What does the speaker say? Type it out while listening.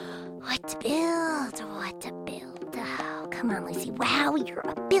What to build? Oh, come on, Lucy. Wow, you're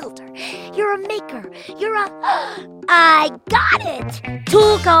a builder. You're a maker. I got it!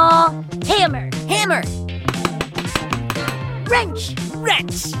 Tool call. Hammer. Wrench.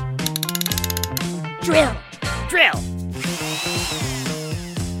 Drill.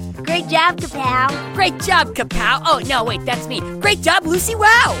 Great job, Kapow. Great job, Kapow. Oh, no, wait, that's me. Great job, Lucy.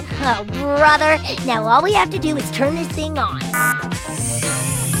 Wow. Oh, brother. Now all we have to do is turn this thing on.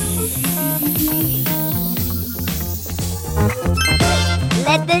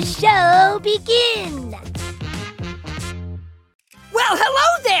 Let the show begin. Well,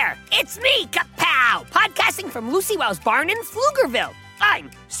 hello there. It's me, Kapow, podcasting from Lucy Wow's barn in Pflugerville.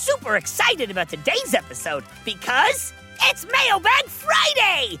 I'm super excited about today's episode because it's Mailbag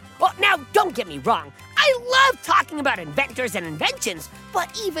Friday! Well, now, don't get me wrong. I love talking about inventors and inventions, but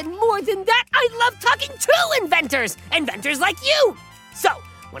even more than that, I love talking to inventors like you. So,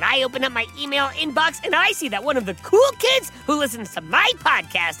 when I open up my email inbox and I see that one of the cool kids who listens to my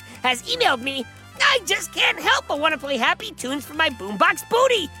podcast has emailed me, I just can't help but want to play happy tunes for my boombox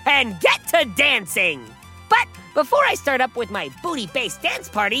booty and get to dancing. But before I start up with my booty-based dance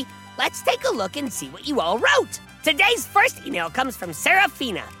party, let's take a look and see what you all wrote. Today's first email comes from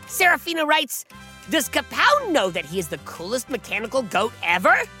Serafina. Serafina writes, "Does Kapow know that he is the coolest mechanical goat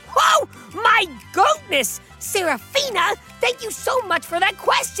ever?" Whoa, my goatness! Serafina, thank you so much for that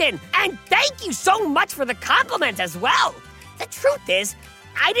question. And thank you so much for the compliment as well. The truth is,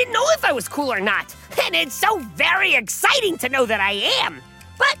 I didn't know if I was cool or not. And it's so very exciting to know that I am.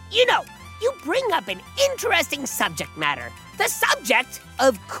 But, you bring up an interesting subject matter. The subject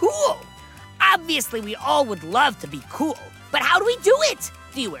of cool. Obviously, we all would love to be cool. But how do we do it?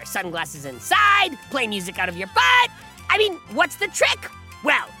 Do you wear sunglasses inside? Play music out of your butt? I mean, what's the trick?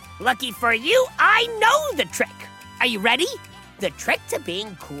 Well, lucky for you, I know the trick. Are you ready? The trick to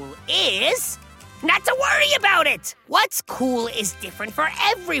being cool is not to worry about it. What's cool is different for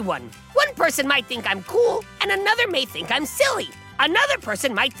everyone. One person might think I'm cool, and another may think I'm silly. Another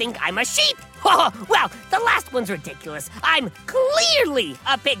person might think I'm a sheep. Oh, well, the last one's ridiculous. I'm clearly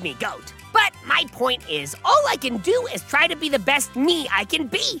a pygmy goat. But my point is, all I can do is try to be the best me I can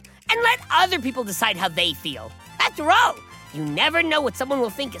be and let other people decide how they feel. After all, you never know what someone will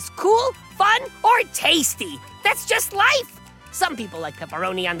think is cool, fun, or tasty. That's just life. Some people like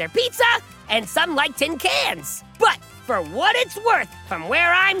pepperoni on their pizza, and some like tin cans. But for what it's worth, from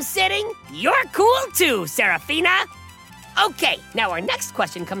where I'm sitting, you're cool too, Serafina. Okay, now our next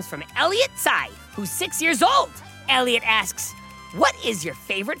question comes from Elliot Tsai, who's 6 years old. Elliot asks, "What is your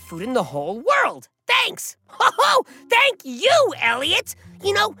favorite food in the whole world?" Thanks. Oh, thank you, Elliot.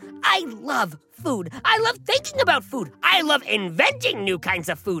 I love food. I love thinking about food. I love inventing new kinds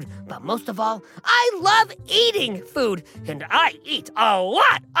of food. But most of all, I love eating food. And I eat a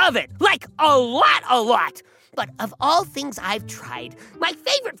lot of it. Like a lot. But of all things I've tried, my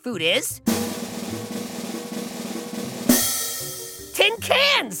favorite food is tin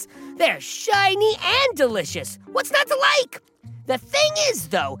cans. They're shiny and delicious. What's not to like? The thing is,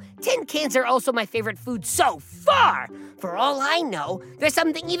 though, tin cans are also my favorite food so far. For all I know, there's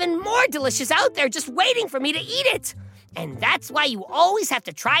something even more delicious out there just waiting for me to eat it. And that's why you always have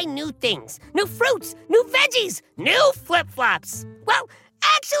to try new things. New fruits, new veggies, new flip-flops. Well,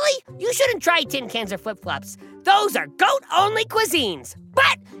 actually, you shouldn't try tin cans or flip-flops. Those are goat-only cuisines.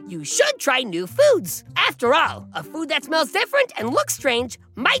 But you should try new foods. After all, a food that smells different and looks strange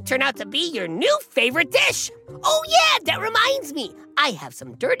might turn out to be your new favorite dish. Oh yeah, that reminds me. I have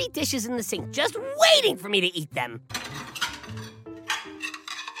some dirty dishes in the sink just waiting for me to eat them.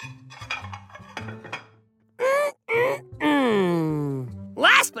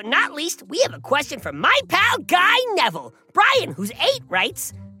 Last but not least, we have a question from my pal Guy Neville. Brian, who's 8,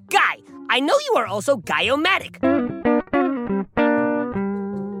 writes, "Guy, I know you are also Guy-O-Matic,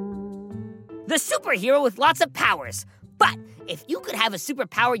 the superhero with lots of powers. But if you could have a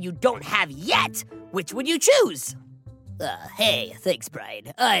superpower you don't have yet, which would you choose?" Hey, thanks,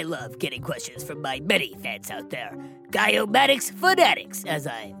 Brian. I love getting questions from my many fans out there. Guy-O-Matic's fanatics, as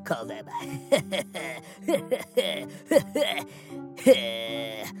I call them.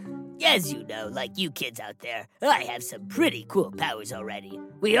 As you know, like you kids out there, I have some pretty cool powers already.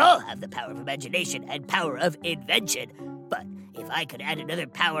 We all have the power of imagination and power of invention. But if I could add another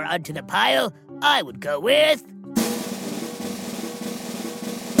power onto the pile, I would go with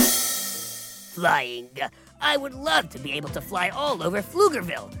flying. I would love to be able to fly all over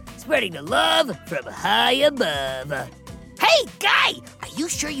Pflugerville, spreading the love from high above. Hey, Guy! Are you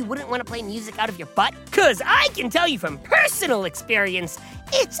sure you wouldn't want to play music out of your butt? 'Cause I can tell you from personal experience,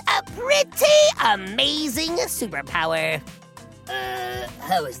 it's a pretty amazing superpower.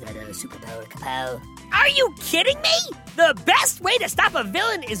 How is that a superpower, Kapow? Are you kidding me? The best way to stop a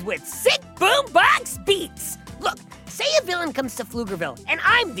villain is with sick boombox beats. Look, say a villain comes to Pflugerville, and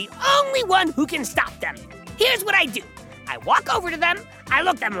I'm the only one who can stop them. Here's what I do. I walk over to them, I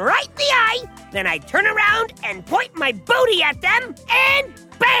look them right in the eye, then I turn around and point my booty at them, and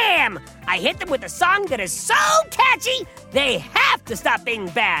bam! I hit them with a song that is so catchy, they have to stop being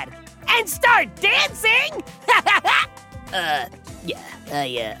bad and start dancing!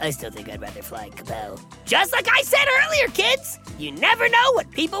 I still think I'd rather fly, Kapow. Just like I said earlier, kids, you never know what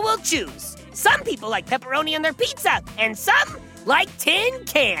people will choose. Some people like pepperoni on their pizza, and some like tin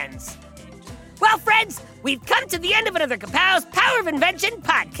cans. Well, friends, we've come to the end of another Kapow's Power of Invention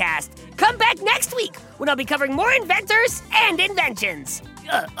podcast. Come back next week when I'll be covering more inventors and inventions.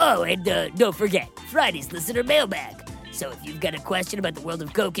 And don't forget, Friday's listener mailbag. So if you've got a question about the world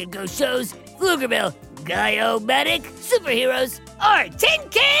of Go Kid Go shows, Pflugerville, Guy-O-Matic, superheroes, or tin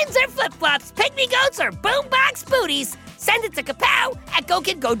cans or flip-flops, pygmy goats or boombox booties, send it to Kapow at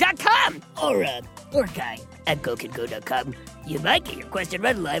GoKidGo.com or Guy at GoKidGo.com. You might get your question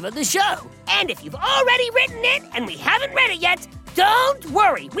read live on the show. And if you've already written it and we haven't read it yet, don't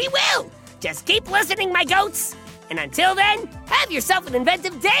worry, we will. Just keep listening, my goats. And until then, have yourself an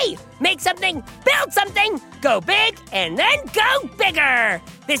inventive day. Make something, build something, go big, and then go bigger.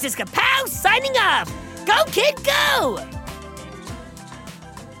 This is Kapow signing off. Go, kid, go!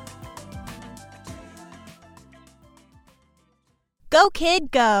 Go,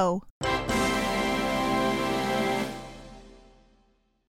 kid, go!